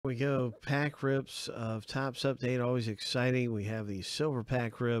We go pack rips of Topps Update, always exciting. We have the silver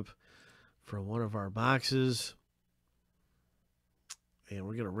pack rip from one of our boxes. And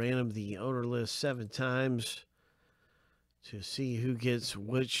we're going to random the owner list 7 times to see who gets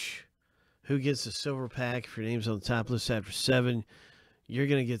the silver pack. If your name's on the top list after 7, you're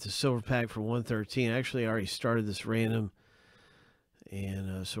going to get the silver pack for 113. Actually, I already started this random.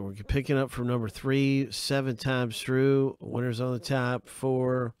 And so we're picking up from number 3, 7 times through. Winners on the top,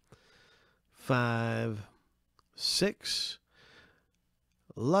 4, 5, 6.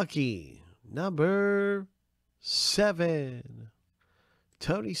 Lucky number 7.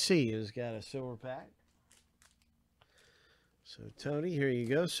 Tony C has got a silver pack. So, Tony, here you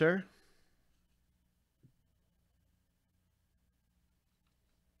go, sir.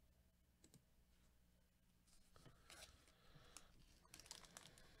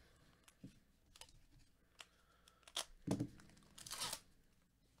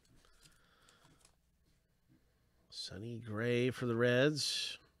 Sonny Gray for the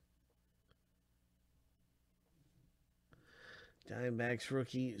Reds. Diamondbacks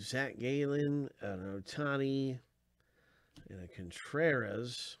rookie Zach Gallen, an Ohtani, and a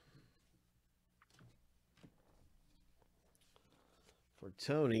Contreras. For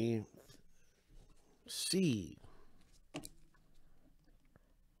Tony C.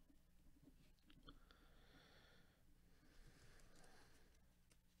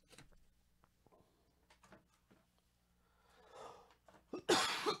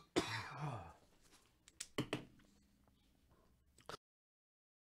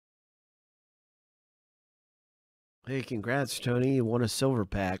 Hey, congrats, Tony. You won a silver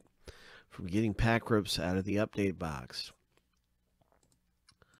pack from getting pack rips out of the update box.